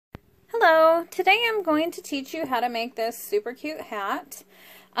Hello! Today I'm going to teach you how to make this super cute hat.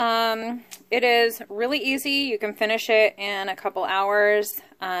 It is really easy. You can finish it in a couple hours.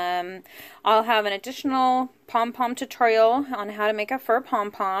 I'll have an additional pom-pom tutorial on how to make a fur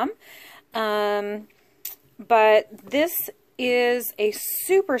pom-pom. But this is a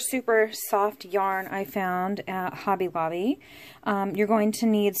super soft yarn I found at Hobby Lobby. You're going to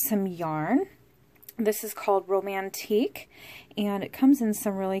need some yarn. This is called Romantique, and it comes in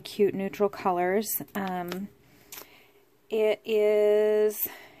some really cute neutral colors. It is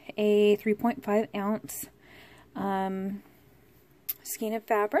a 3.5 ounce skein of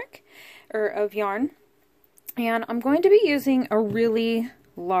fabric, or of yarn, and I'm going to be using a really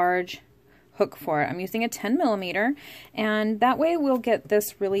large hook for it. I'm using a 10 millimeter, and that way we'll get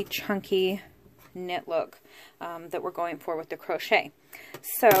this really chunky knit look that we're going for with the crochet.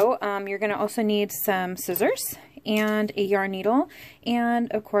 So you're going to also need some scissors and a yarn needle,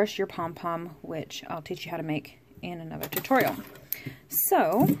 and of course your pom-pom, which I'll teach you how to make in another tutorial.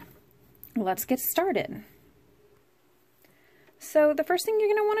 So let's get started. So the first thing you're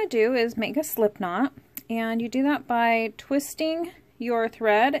going to want to do is make a slip knot, and you do that by twisting your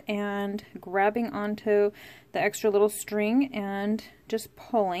thread and grabbing onto the extra little string and just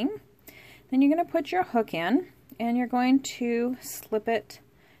pulling. Then you're going to put your hook in, and you're going to slip it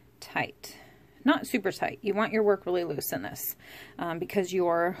tight. Not super tight. You want your work really loose in this because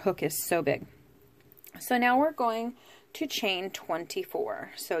your hook is so big. So now we're going to chain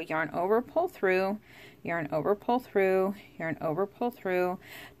 24. So yarn over, pull through, yarn over, pull through, yarn over, pull through,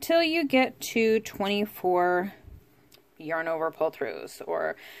 till you get to 24 yarn over, pull throughs,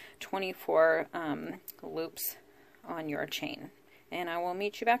 or 24 loops on your chain. And I will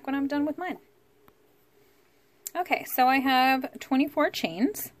meet you back when I'm done with mine. Okay, so I have 24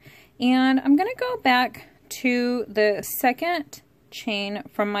 chains, and I'm going to go back to the second chain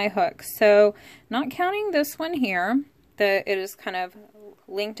from my hook. So not counting this one here that it is kind of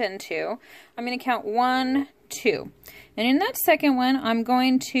linked into, I'm going to count 1, 2. And in that second one, I'm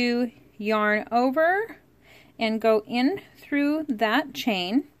going to yarn over and go in through that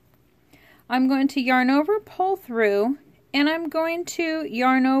chain. I'm going to yarn over, pull through, and I'm going to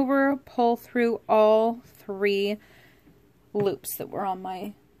yarn over, pull through all 3 loops that were on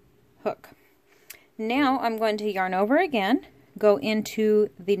my hook. Now I'm going to yarn over again, go into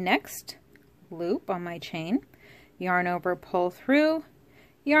the next loop on my chain, yarn over, pull through,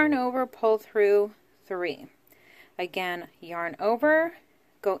 yarn over, pull through 3. Again, yarn over,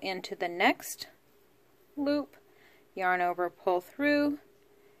 go into the next loop, yarn over, pull through,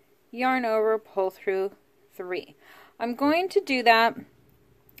 yarn over, pull through 3. I'm going to do that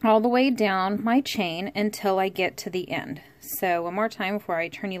all the way down my chain until I get to the end. So one more time before I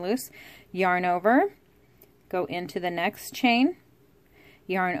turn you loose. Yarn over, go into the next chain,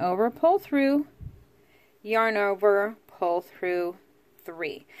 yarn over, pull through, yarn over, pull through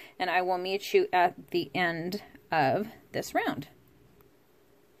 3. And I will meet you at the end of this round.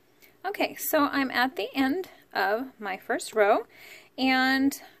 Okay, so I'm at the end of my first row,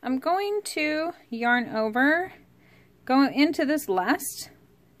 and I'm going to yarn over, go into this last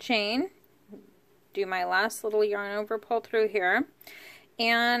chain, do my last little yarn over, pull through here,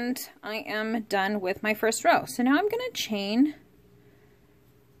 and I am done with my first row. So now I'm going to chain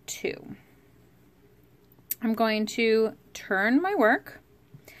 2. I'm going to turn my work,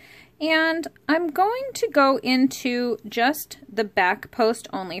 and I'm going to go into just the back post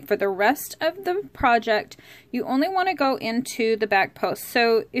only. For the rest of the project, you only want to go into the back post.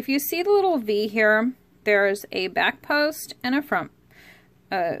 So if you see the little V here, there's a back post and a front,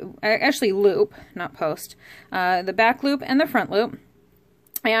 actually loop, not post, the back loop and the front loop.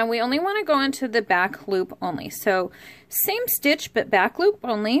 And we only want to go into the back loop only. So same stitch, but back loop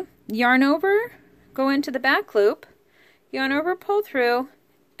only. Yarn over, go into the back loop, yarn over, pull through,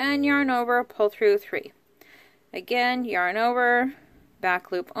 and yarn over, pull through 3. Again, yarn over,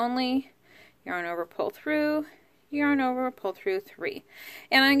 back loop only, yarn over, pull through, yarn over, pull through 3.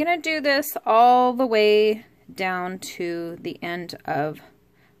 And I'm going to do this all the way down to the end of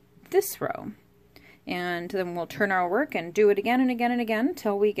this row. And then we'll turn our work and do it again and again and again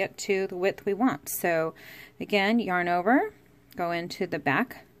until we get to the width we want. So again, yarn over, go into the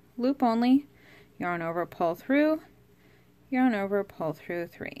back loop only, yarn over, pull through, yarn over, pull through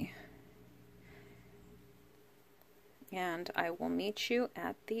 3. And I will meet you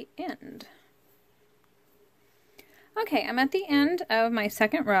at the end. Okay, I'm at the end of my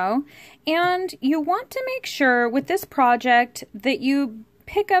second row, and you want to make sure with this project that you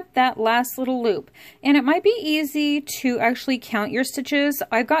pick up that last little loop. And it might be easy to actually count your stitches.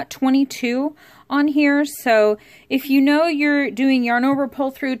 I've got 22 on here. So if you know you're doing yarn over pull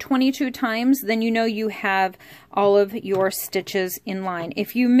through 22 times, then you know you have all of your stitches in line.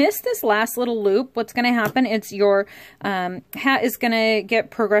 If you miss this last little loop, what's going to happen is your hat is going to get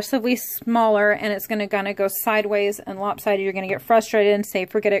progressively smaller, and it's going to go sideways and lopsided. You're going to get frustrated and say,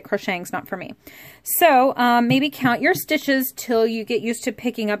 forget it, crocheting's not for me. So maybe count your stitches till you get used to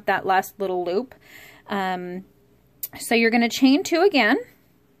picking up that last little loop. So you're going to chain 2 again.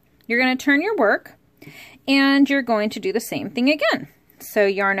 You're going to turn your work, and you're going to do the same thing again. So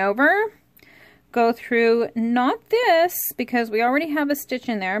yarn over, go through, not this, because we already have a stitch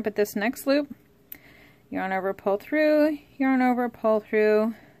in there, but this next loop, yarn over, pull through, yarn over, pull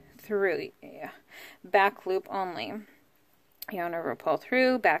through, yeah. Back loop only. Yarn over, pull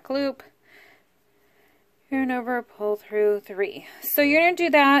through, back loop, yarn over, pull through, 3. So you're going to do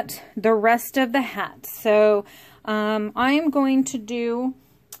that the rest of the hat. So I am going to do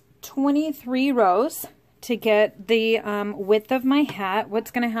 23 rows to get the width of my hat. What's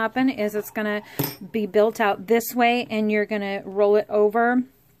going to happen is it's going to be built out this way, and you're going to roll it over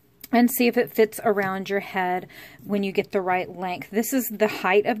and see if it fits around your head when you get the right length. This is the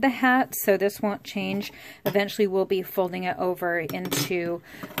height of the hat, so this won't change. Eventually we'll be folding it over into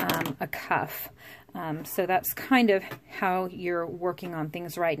a cuff. So that's kind of how you're working on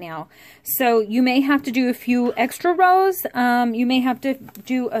things right now. So you may have to do a few extra rows. You may have to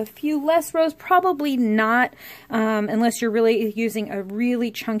do a few less rows. Probably not, unless you're really using a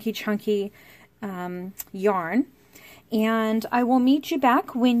really chunky yarn. And I will meet you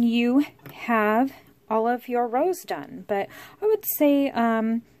back when you have all of your rows done. But I would say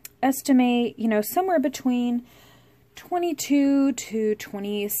estimate, somewhere between 22 to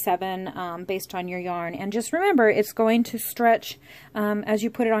 27 based on your yarn. And just remember, it's going to stretch as you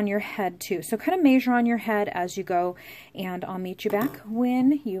put it on your head too. So kind of measure on your head as you go, and I'll meet you back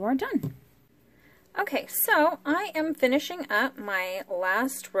when you are done. Okay, so I am finishing up my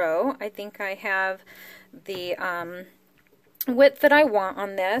last row. I think I have the width that I want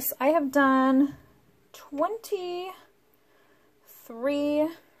on this. I have done 23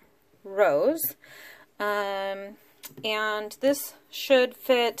 rows. And this should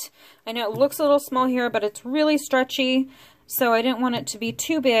fit. I know it looks a little small here, but it's really stretchy, so I didn't want it to be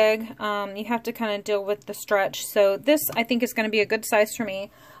too big. You have to kind of deal with the stretch. So this, I think, is going to be a good size for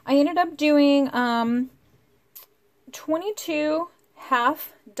me. I ended up doing 22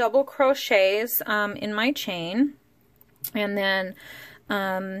 half double crochets in my chain, and then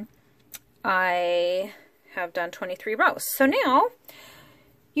I have done 23 rows. So now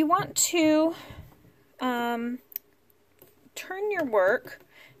you want to turn your work,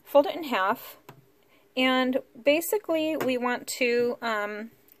 fold it in half, and basically we want to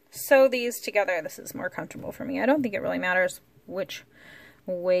sew these together. This is more comfortable for me. I don't think it really matters which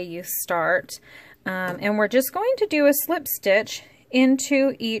way you start. And we're just going to do a slip stitch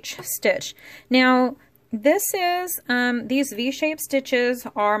into each stitch. Now this is, these V-shaped stitches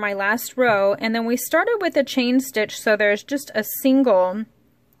are my last row, and then we started with a chain stitch, so there's just a single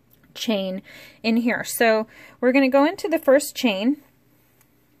chain in here. So we're going to go into the first chain,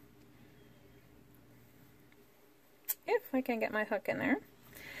 if I can get my hook in there,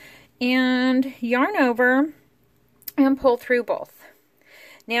 and yarn over and pull through both.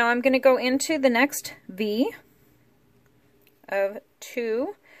 Now I'm going to go into the next V of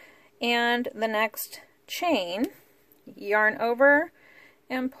 2 and the next chain, yarn over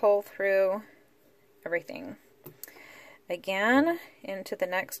and pull through everything. Again, into the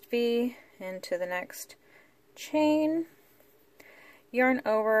next V, into the next chain, yarn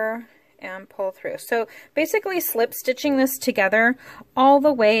over and pull through. So basically slip stitching this together all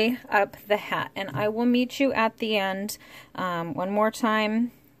the way up the hat, and I will meet you at the end one more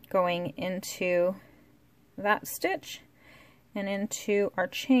time, going into that stitch and into our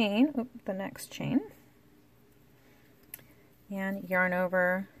chain, the next chain, and yarn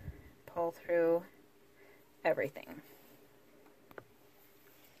over, pull through everything.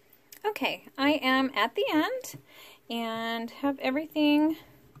 Okay, I am at the end and have everything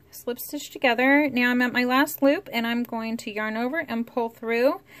slip stitched together. Now I'm at my last loop, and I'm going to yarn over and pull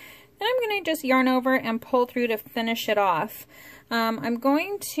through. Then I'm going to just yarn over and pull through to finish it off. I'm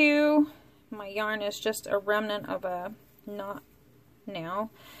going to, my yarn is just a remnant of a knot now.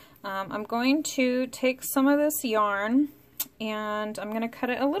 I'm going to take some of this yarn, and I'm going to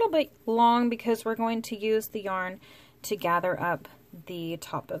cut it a little bit long because we're going to use the yarn to gather up the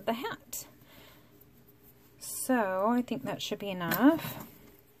top of the hat. So I think that should be enough.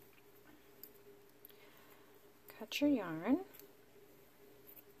 Cut your yarn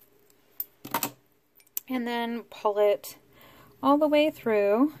and then pull it all the way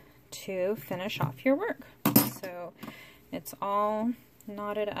through to finish off your work. So it's all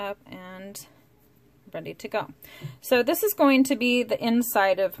knotted up and ready to go. So this is going to be the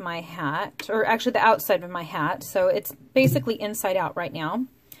inside of my hat, or actually the outside of my hat. So it's basically inside out right now.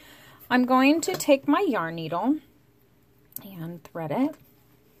 I'm going to take my yarn needle and thread it.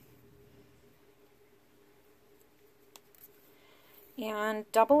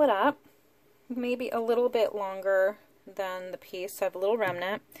 And double it up, maybe a little bit longer than the piece, so I have a little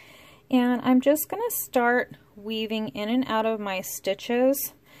remnant. And I'm just going to start weaving in and out of my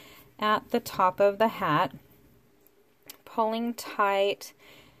stitches at the top of the hat, pulling tight,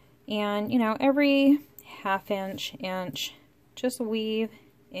 and, you know, every half inch, just weave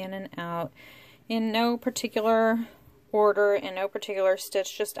in and out in no particular order, in no particular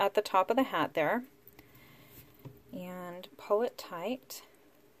stitch, just at the top of the hat there. And pull it tight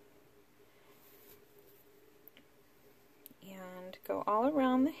and go all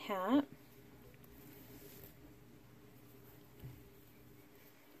around the hat.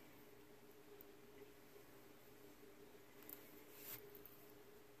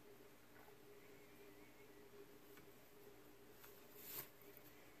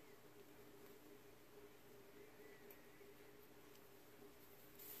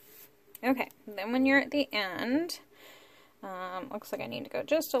 Okay, then when you're at the end, looks like I need to go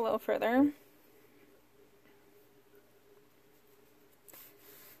just a little further.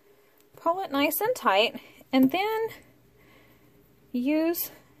 Pull it nice and tight, and then use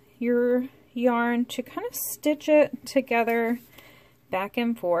your yarn to kind of stitch it together back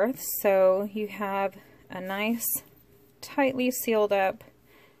and forth so you have a nice tightly sealed up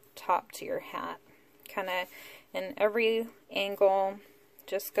top to your hat. Kind of in every angle,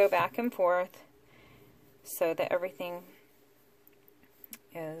 just go back and forth so that everything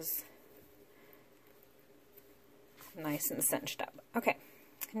is nice and cinched up. Okay,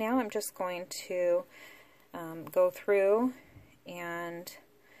 now I'm just going to go through and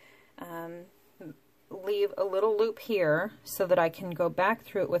leave a little loop here so that I can go back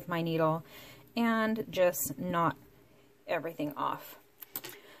through it with my needle and just knot everything off.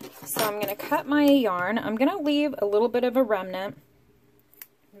 So I'm going to cut my yarn. I'm going to leave a little bit of a remnant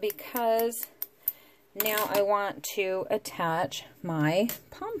because now I want to attach my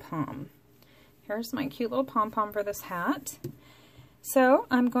pom-pom. Here's my cute little pom-pom for this hat. So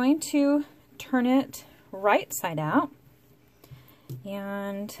I'm going to turn it right side out,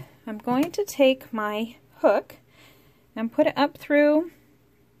 and I'm going to take my hook and put it up through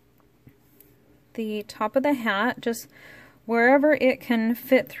the top of the hat, just wherever it can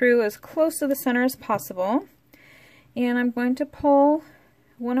fit through, as close to the center as possible. And I'm going to pull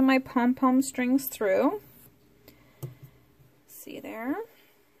one of my pom-pom strings through. See there?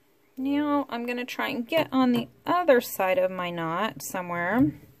 Now I'm going to try and get on the other side of my knot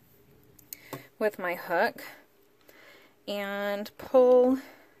somewhere with my hook and pull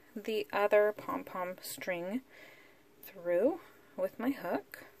the other pom-pom string through with my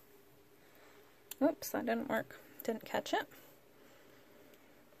hook. Oops, that didn't work. Didn't catch it.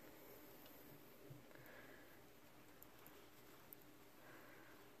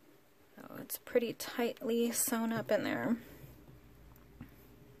 Oh, it's pretty tightly sewn up in there.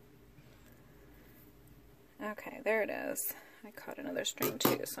 Okay, there it is. I caught another string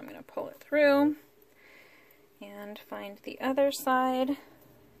too, so I'm going to pull it through and find the other side.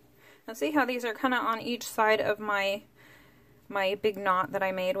 Now see how these are kind of on each side of my big knot that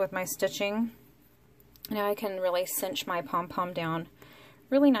I made with my stitching? Now I can really cinch my pom-pom down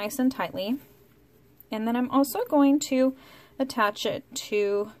really nice and tightly. And then I'm also going to attach it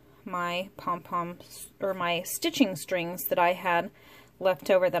to my pom-pom, or my stitching strings that I had left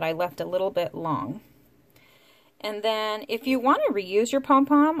over that I left a little bit long. And then if you want to reuse your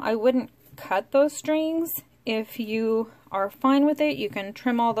pom-pom, I wouldn't cut those strings. If you are fine with it, you can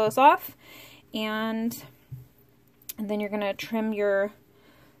trim all those off, and then you're going to trim your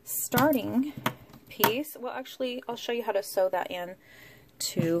starting piece. Well, actually, I'll show you how to sew that in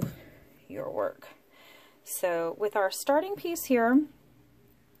to your work. So with our starting piece here,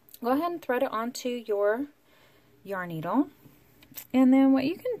 go ahead and thread it onto your yarn needle. And then what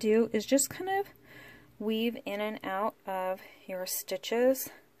you can do is just kind of weave in and out of your stitches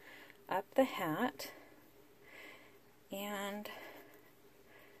up the hat and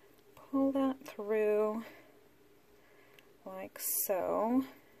pull that through like so.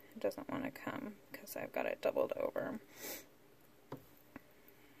 It doesn't want to come because I've got it doubled over.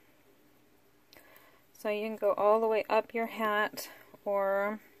 So you can go all the way up your hat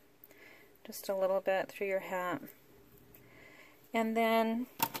or just a little bit through your hat. And then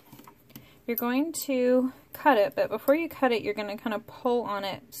you're going to cut it, but before you cut it, you're going to kind of pull on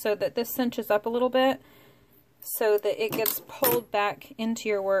it so that this cinches up a little bit so that it gets pulled back into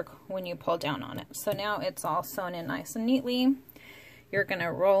your work when you pull down on it. So now it's all sewn in nice and neatly. You're going to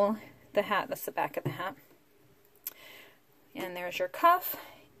roll the hat, that's the back of the hat. And there's your cuff,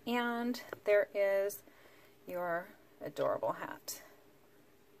 and there is your adorable hat.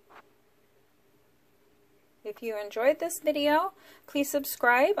 If you enjoyed this video, please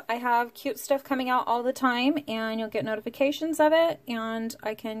subscribe. I have cute stuff coming out all the time, and you'll get notifications of it, and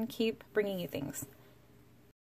I can keep bringing you things.